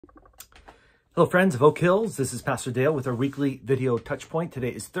Hello friends of Oak Hills, this is Pastor Dale with our weekly video Touchpoint. Today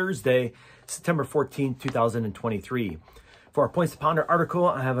is Thursday, September 14th, 2023. For our Points to Ponder article,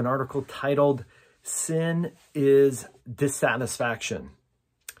 I have an article titled, Sin is Dissatisfaction.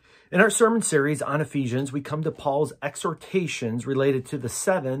 In our sermon series on Ephesians, we come to Paul's exhortations related to the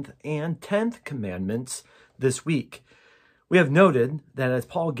 7th and 10th commandments this week. We have noted that as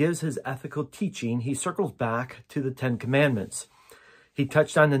Paul gives his ethical teaching, he circles back to the 10 commandments. He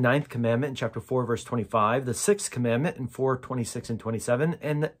touched on the 9th commandment in chapter 4, verse 25, the 6th commandment in 4:26 and 27,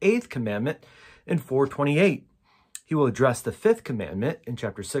 and the 8th commandment in 4:28. He will address the 5th commandment in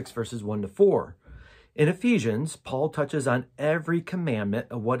chapter 6, verses 1 to 4. In Ephesians, Paul touches on every commandment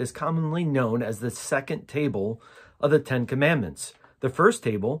of what is commonly known as the second table of the 10 commandments. The first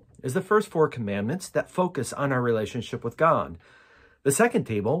table is the first 4 commandments that focus on our relationship with God. The second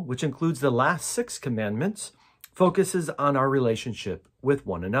table, which includes the last 6 commandments, focuses on our relationship with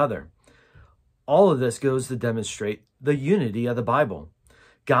one another. All of this goes to demonstrate the unity of the Bible.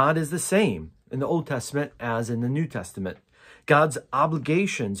 God is the same in the Old Testament as in the New Testament. God's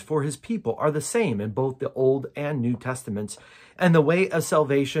obligations for his people are the same in both the Old and New Testaments, and the way of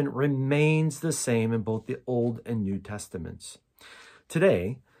salvation remains the same in both the Old and New Testaments.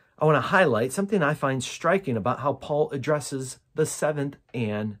 Today, I want to highlight something I find striking about how Paul addresses the 7th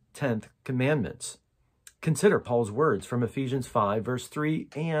and 10th commandments. Consider Paul's words from Ephesians 5, verse 3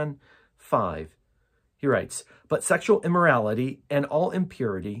 and 5. He writes, "But sexual immorality and all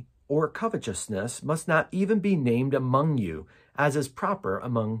impurity or covetousness must not even be named among you, as is proper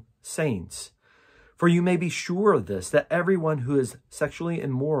among saints. For you may be sure of this, that everyone who is sexually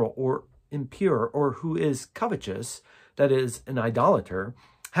immoral or impure, or who is covetous, that is, an idolater,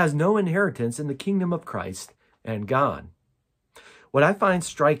 has no inheritance in the kingdom of Christ and God." What I find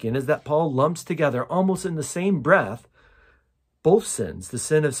striking is that Paul lumps together almost in the same breath both sins, the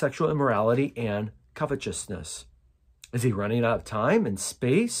sin of sexual immorality and covetousness. Is he running out of time and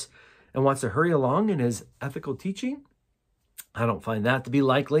space and wants to hurry along in his ethical teaching? I don't find that to be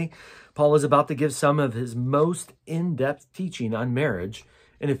likely. Paul is about to give some of his most in-depth teaching on marriage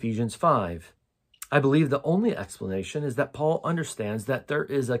in Ephesians 5. I believe the only explanation is that Paul understands that there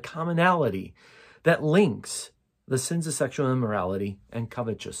is a commonality that links the sins of sexual immorality and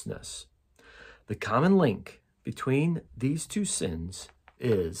covetousness. The common link between these two sins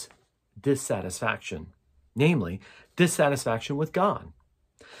is dissatisfaction, namely dissatisfaction with God.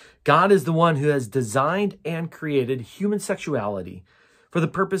 God is the one who has designed and created human sexuality for the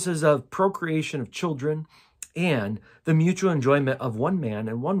purposes of procreation of children and the mutual enjoyment of one man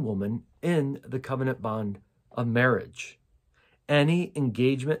and one woman in the covenant bond of marriage. Any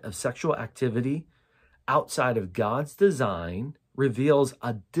engagement of sexual activity outside of God's design reveals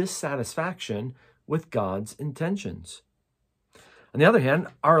a dissatisfaction with God's intentions. On the other hand,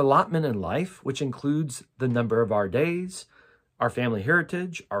 our allotment in life, which includes the number of our days, our family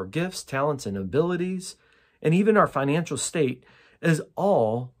heritage, our gifts, talents, and abilities, and even our financial state, is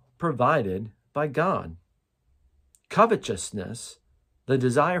all provided by God. Covetousness, the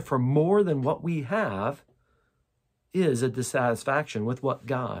desire for more than what we have, is a dissatisfaction with what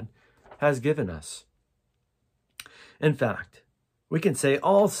God has given us. In fact, we can say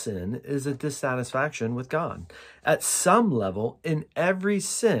all sin is a dissatisfaction with God. At some level, in every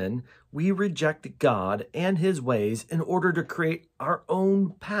sin, we reject God and his ways in order to create our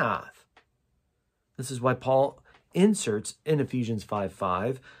own path. This is why Paul inserts in Ephesians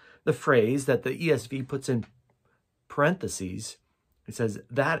 5:5 the phrase that the ESV puts in parentheses. It says,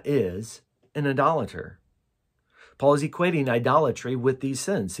 "That is an idolater." Paul is equating idolatry with these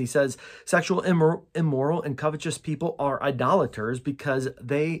sins. He says sexual immoral and covetous people are idolaters because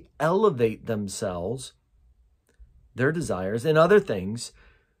they elevate themselves, their desires, and other things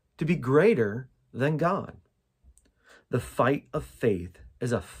to be greater than God. The fight of faith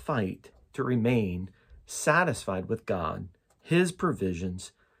is a fight to remain satisfied with God, his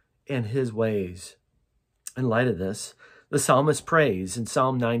provisions, and his ways. In light of this, the psalmist prays in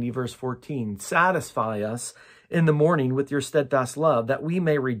Psalm 90, verse 14, "Satisfy us in the morning with your steadfast love, that we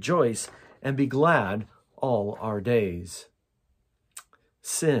may rejoice and be glad all our days."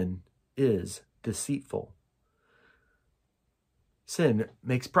 Sin is deceitful. Sin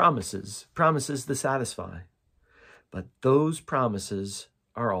makes promises to satisfy, but those promises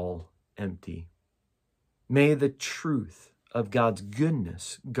are all empty. May the truth of God's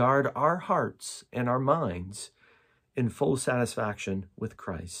goodness guard our hearts and our minds in full satisfaction with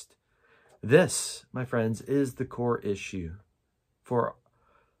Christ. This, my friends, is the core issue for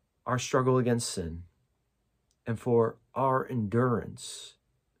our struggle against sin and for our endurance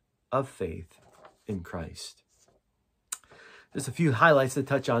of faith in Christ. Just a few highlights to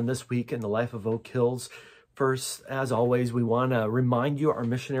touch on this week in the life of Oak Hills. First, as always, we want to remind you our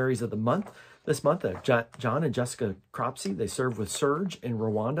missionaries of the month. This month, John and Jessica Cropsey, they serve with Surge in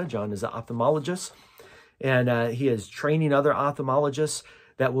Rwanda. John is an ophthalmologist, and he is training other ophthalmologists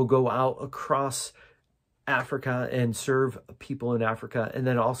that will go out across Africa and serve people in Africa, and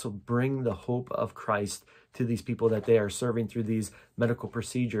then also bring the hope of Christ to these people that they are serving through these medical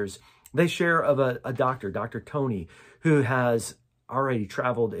procedures. They share of a doctor, Dr. Tony, who has already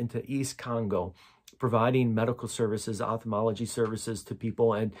traveled into East Congo, providing medical services, ophthalmology services to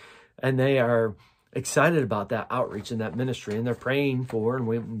people, and they are excited about that outreach and that ministry, and they're praying for, and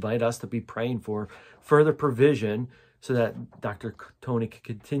we invite us to be praying for further provision so that Dr. Tony can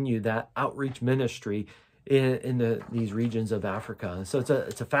continue that outreach ministry in these regions of Africa. So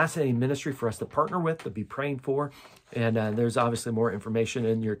it's a fascinating ministry for us to partner with, to be praying for, and there's obviously more information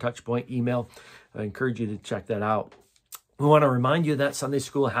in your Touchpoint email. I encourage you to check that out. We want to remind you that Sunday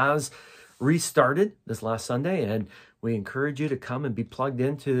school has restarted this last Sunday, and we encourage you to come and be plugged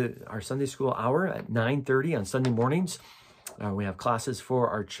into our Sunday school hour at 9:30 on Sunday mornings. We have classes for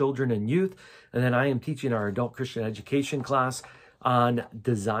our children and youth, and then I am teaching our adult Christian education class on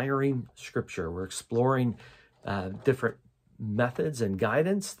desiring Scripture. We're exploring different methods and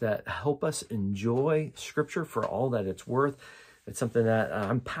guidance that help us enjoy Scripture for all that it's worth. It's something that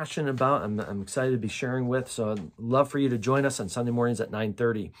I'm passionate about. I'm excited to be sharing with, so I'd love for you to join us on Sunday mornings at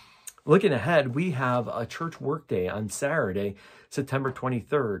 9:30. Looking ahead, we have a church workday on Saturday, September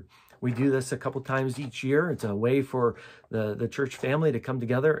 23rd. We do this a couple times each year. It's a way for the church family to come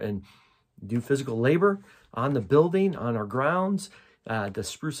together and do physical labor on the building, on our grounds, to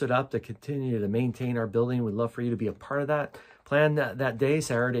spruce it up, to continue to maintain our building. We'd love for you to be a part of that. Plan that day,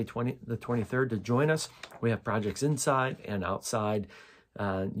 Saturday, the 23rd, to join us. We have projects inside and outside,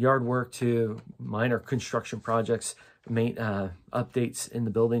 yard work to minor construction projects, updates in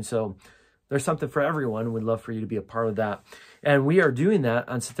the building. So there's something for everyone. We'd love for you to be a part of that. And we are doing that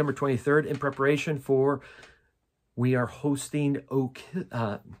on September 23rd in preparation for, we are hosting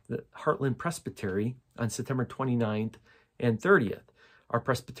the Heartland Presbytery on September 29th and 30th. Our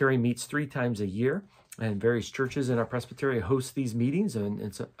presbytery meets 3 times a year, and various churches in our presbytery host these meetings, and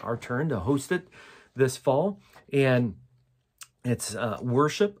it's our turn to host it this fall. And it's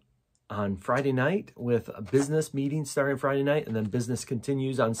worship on Friday night with a business meeting starting Friday night, and then business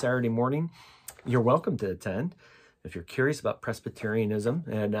continues on Saturday morning. You're welcome to attend if you're curious about Presbyterianism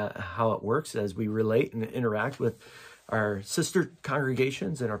and how it works as we relate and interact with our sister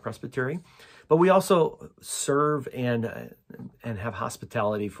congregations in our presbytery. But we also serve and have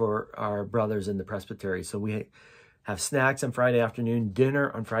hospitality for our brothers in the presbytery. So we have snacks on Friday afternoon, dinner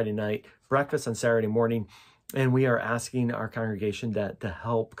on Friday night, breakfast on Saturday morning, and we are asking our congregation to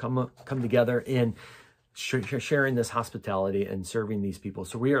help come together in sharing this hospitality and serving these people.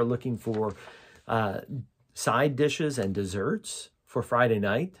 So we are looking for side dishes and desserts for Friday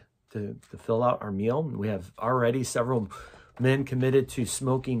night to fill out our meal. We have already several men committed to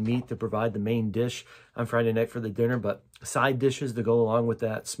smoking meat to provide the main dish on Friday night for the dinner, but side dishes to go along with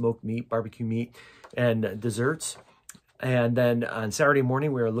that, smoked meat, barbecue meat, and desserts. And then on Saturday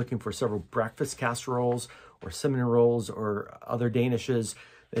morning, we are looking for several breakfast casseroles or cinnamon rolls or other danishes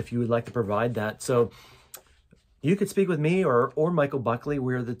if you would like to provide that. So you could speak with me or Michael Buckley.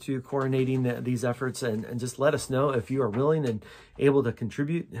 We're the two coordinating these efforts, and just let us know if you are willing and able to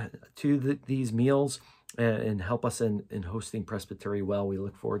contribute to these meals and help us in hosting Presbytery well. We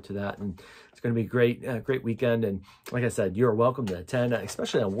look forward to that, and it's going to be a great weekend. And like I said, you're welcome to attend,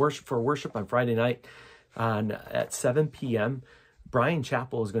 especially on worship on Friday night at 7 p.m. Brian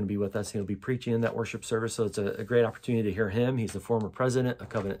Chappell is going to be with us. He'll be preaching in that worship service, so it's a great opportunity to hear him. He's the former president of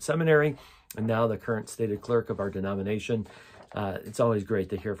Covenant Seminary and now the current stated clerk of our denomination. It's always great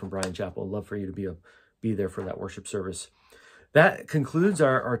to hear from Brian Chappell. I'd love for you to be there for that worship service. That concludes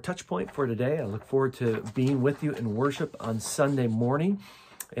our touch point for today. I look forward to being with you in worship on Sunday morning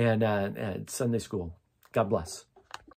and at Sunday school. God bless.